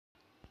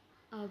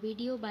A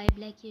video by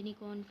Black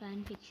Unicorn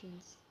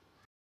Fanfictions.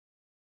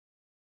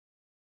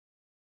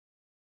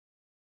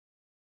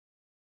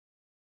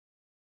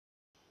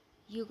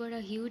 You got a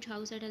huge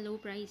house at a low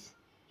price.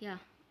 Yeah,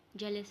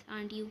 jealous,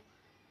 aren't you?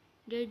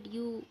 Did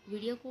you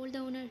video call the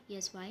owner?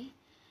 Yes, why?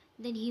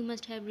 Then he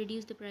must have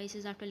reduced the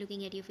prices after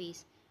looking at your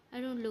face. I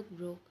don't look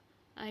broke.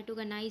 I took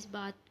a nice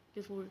bath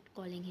before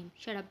calling him.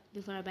 Shut up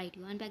before I bite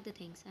you. Unpack the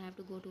things. I have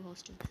to go to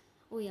hostel.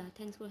 Oh yeah,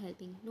 thanks for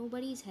helping.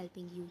 Nobody is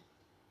helping you.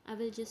 I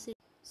will just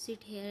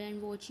sit here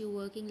and watch you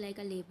working like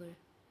a labor.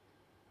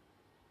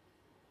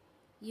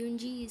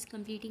 Yoongi is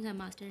completing her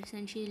masters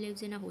and she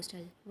lives in a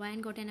hostel.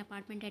 Ryan got an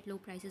apartment at low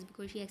prices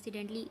because she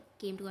accidentally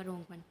came to a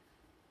wrong one.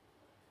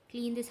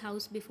 Clean this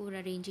house before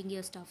arranging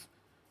your stuff.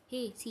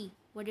 Hey, see,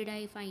 what did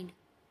I find?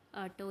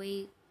 A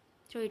toy.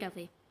 Throw it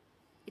away.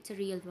 It's a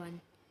real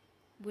one.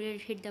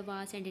 Bullet hit the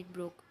vase and it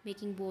broke,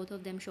 making both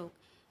of them shock.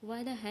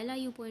 Why the hell are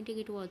you pointing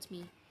it towards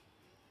me?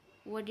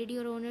 What did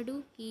your owner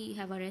do? He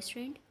have a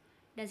restaurant?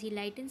 Does he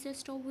lighten the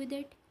stove with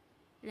it?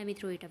 Let me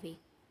throw it away.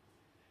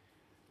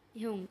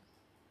 Hyung,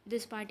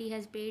 this party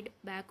has paid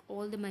back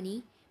all the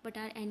money, but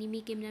our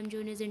enemy Kim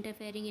Namjoon is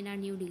interfering in our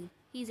new deal.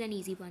 He's an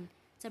easy one.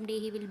 Someday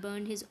he will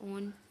burn his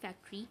own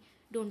factory.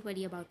 Don't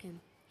worry about him.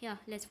 Yeah,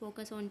 let's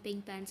focus on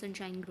Pink Pan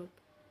Sunshine Group.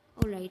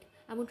 Alright,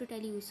 I want to tell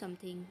you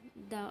something.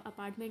 The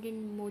apartment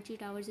in Mochi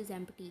Towers is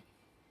empty.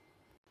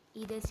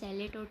 Either sell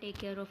it or take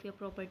care of your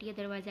property,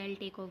 otherwise I'll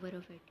take over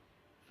of it.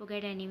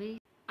 Forget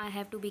anyway, I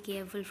have to be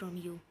careful from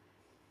you.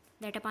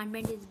 That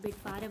apartment is a bit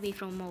far away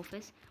from my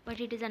office, but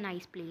it is a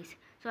nice place.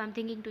 So I'm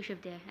thinking to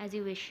shift there, as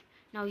you wish.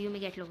 Now you may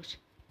get lost.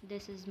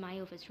 This is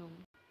my office room.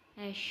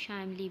 Ash,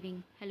 I'm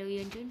leaving. Hello,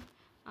 Yunjun.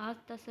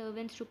 Ask the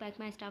servants to pack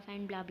my stuff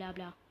and blah blah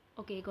blah.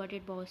 Okay, got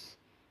it, boss.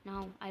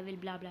 Now I will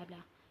blah blah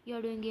blah.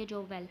 You're doing your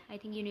job well. I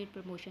think you need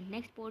promotion.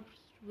 Next post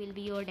will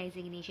be your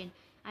designation.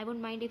 I won't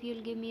mind if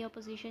you'll give me a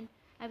position.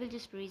 I will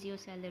just raise your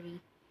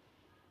salary.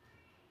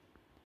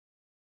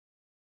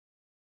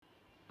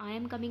 I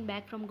am coming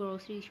back from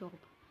grocery shop.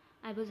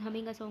 I was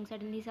humming a song,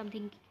 suddenly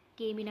something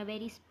came in a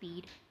very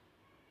speed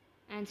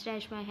and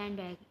snatched my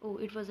handbag. Oh,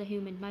 it was a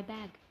human, my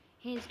bag.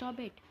 Hey,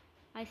 stop it.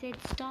 I said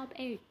stop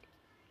it.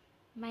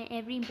 My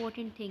every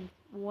important thing,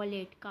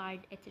 wallet, card,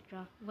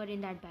 etc. were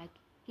in that bag.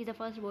 He's the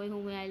first boy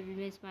whom I will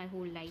miss my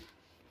whole life.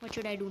 What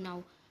should I do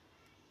now?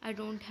 I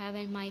don't have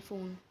my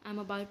phone. I'm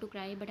about to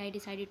cry, but I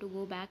decided to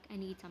go back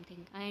and eat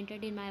something. I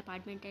entered in my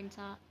apartment and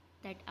saw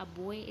that a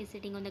boy is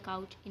sitting on the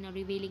couch in a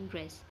revealing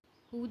dress.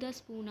 Who the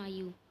spoon are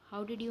you?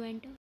 How did you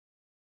enter?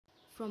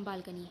 From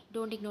balcony.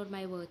 Don't ignore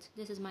my words.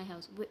 This is my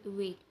house.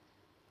 Wait.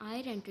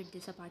 I rented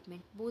this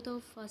apartment. Both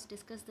of us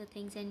discussed the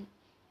things and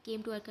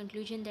came to a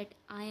conclusion that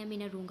I am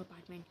in a wrong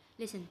apartment.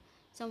 Listen,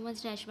 someone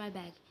snatched my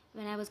bag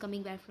when I was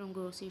coming back from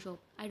grocery shop.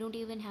 I don't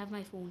even have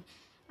my phone.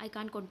 I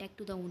can't contact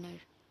to the owner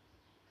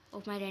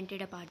of my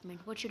rented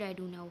apartment. What should I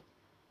do now?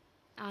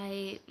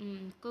 I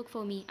cook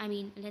for me. I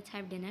mean, let's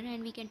have dinner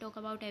and we can talk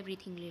about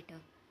everything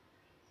later.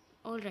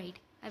 Alright,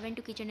 I went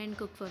to kitchen and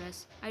cooked for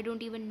us. I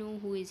don't even know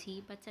who is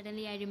he, but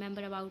suddenly I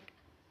remember about.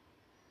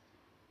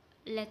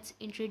 Let's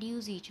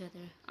introduce each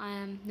other. I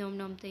am Nom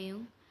Nom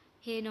Taehyung.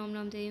 Hey Nom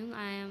Nom Taehyung,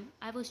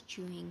 I was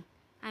chewing.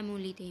 I'm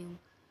only Taehyung.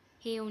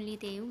 Hey only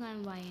Taehyung,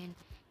 I'm YN.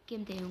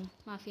 Kim Taehyung,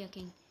 Mafia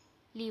King.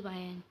 Lee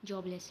YN,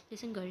 jobless.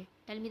 Listen girl,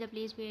 tell me the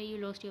place where you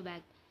lost your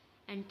bag.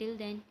 Until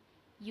then,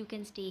 you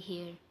can stay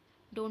here.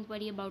 Don't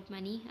worry about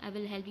money, I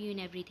will help you in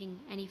everything.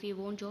 And if you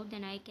want job,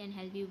 then I can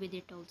help you with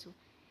it also.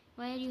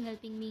 Why are you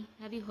helping me?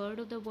 Have you heard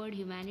of the word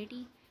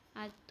humanity?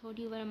 I thought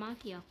you were a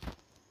mafia.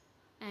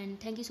 And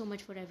thank you so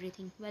much for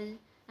everything. Well,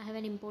 I have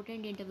an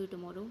important interview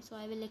tomorrow, so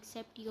I will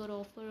accept your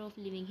offer of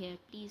living here.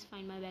 Please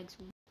find my bag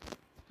soon.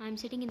 I'm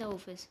sitting in the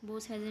office.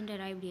 Boss hasn't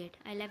arrived yet.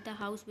 I left the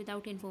house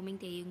without informing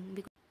Taehyung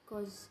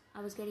because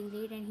I was getting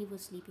late and he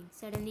was sleeping.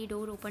 Suddenly,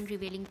 door opened,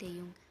 revealing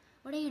Taehyung.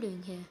 What are you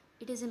doing here?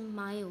 It is in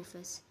my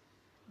office.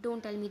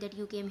 Don't tell me that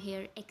you came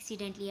here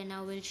accidentally and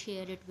now will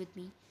share it with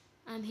me.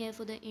 I'm here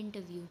for the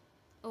interview.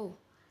 Oh,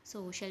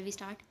 so shall we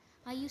start?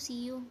 Are you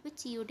CEO? Which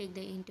CEO take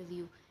the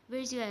interview?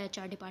 Where's your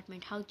HR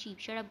department? How cheap?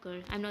 Shut up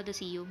girl. I'm not the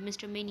CEO.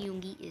 Mr. Min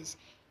Yoongi is.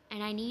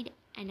 And I need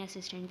an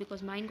assistant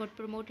because mine got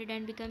promoted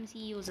and become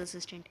CEO's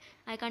assistant.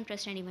 I can't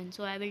trust anyone,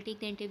 so I will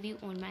take the interview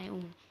on my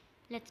own.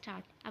 Let's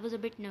start. I was a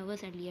bit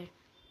nervous earlier.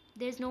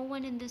 There's no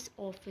one in this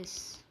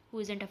office who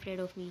isn't afraid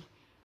of me.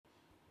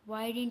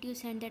 Why didn't you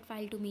send that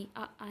file to me?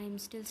 I'm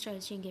still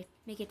searching it.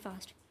 Make it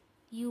fast.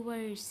 You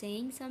were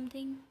saying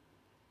something?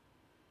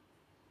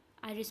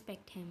 I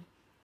respect him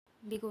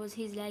because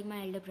he's like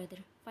my elder brother.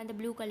 Find the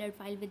blue colored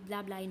file with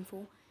blah blah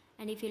info,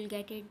 and if you'll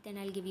get it, then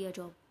I'll give you a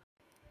job.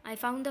 I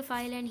found the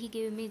file and he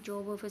gave me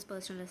job of his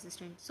personal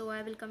assistant. So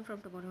I will come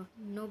from tomorrow.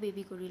 No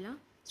baby gorilla.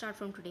 Start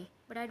from today.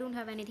 But I don't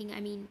have anything.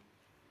 I mean,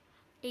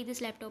 take this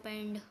laptop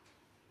and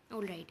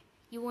alright.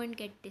 You won't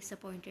get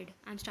disappointed.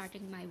 I'm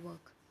starting my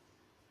work.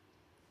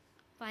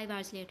 5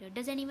 hours later.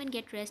 Does anyone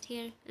get rest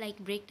here? Like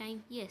break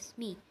time? Yes,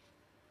 me.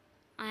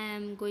 I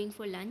am going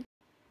for lunch.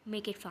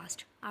 Make it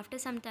fast. After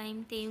some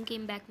time, Taehyung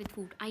came back with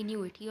food. I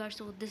knew it. You are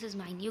so. This is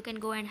mine. You can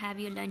go and have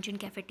your lunch in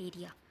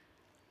cafeteria.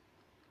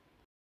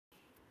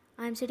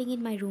 I'm sitting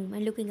in my room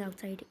and looking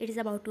outside. It is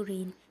about to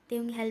rain.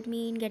 Taehyung helped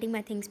me in getting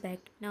my things back.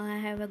 Now I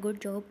have a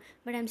good job,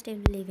 but I'm still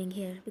living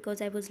here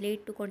because I was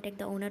late to contact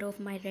the owner of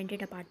my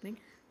rented apartment,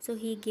 so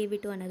he gave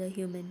it to another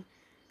human.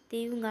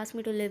 Taehyung asked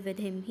me to live with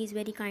him. He's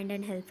very kind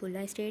and helpful.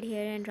 I stayed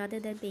here and rather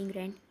than paying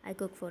rent, I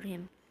cook for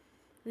him.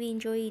 We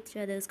enjoy each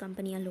other's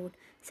company a lot.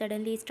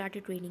 Suddenly it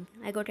started raining.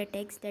 I got a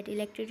text that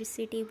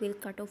electricity will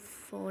cut off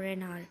for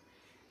an hour.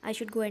 I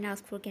should go and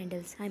ask for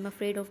candles. I'm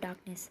afraid of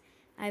darkness.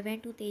 I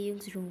went to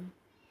Taehyung's room.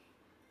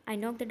 I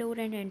knocked the door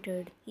and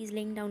entered. He's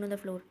laying down on the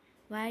floor.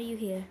 Why are you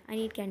here? I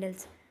need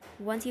candles.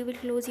 Once you will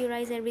close your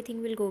eyes,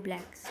 everything will go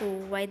black. So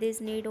why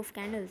this need of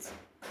candles?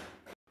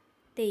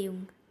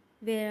 Taehyung,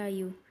 where are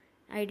you?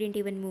 I didn't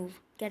even move.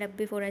 Get up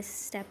before I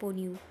step on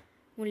you.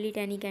 Only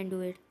Tanny can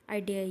do it. I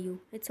dare you.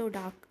 It's so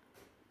dark.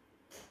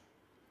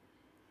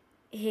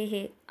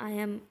 Hey, I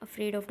am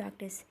afraid of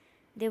darkness.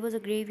 There was a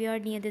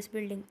graveyard near this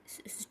building.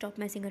 Stop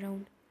messing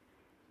around.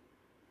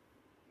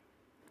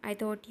 I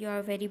thought you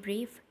are very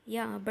brave.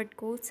 Yeah, but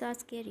ghosts are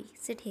scary.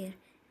 Sit here.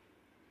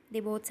 They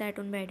both sat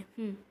on bed.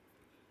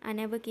 I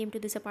never came to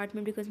this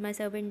apartment because my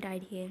servant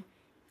died here.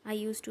 I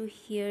used to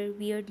hear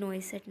weird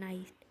noise at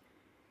night.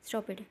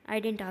 Stop it. I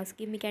didn't ask.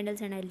 Give me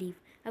candles and I'll leave.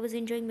 I was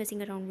enjoying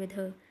messing around with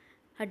her.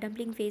 Her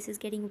dumpling face is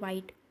getting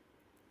white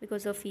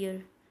because of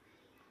fear.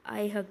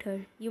 I hugged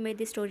her. You made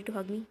this story to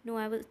hug me? No,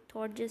 I was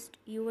thought just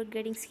you were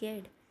getting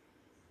scared.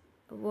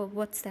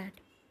 What's that?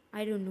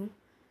 I don't know.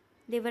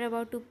 They were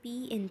about to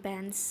pee in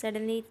pants.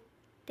 Suddenly,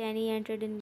 Tanny entered in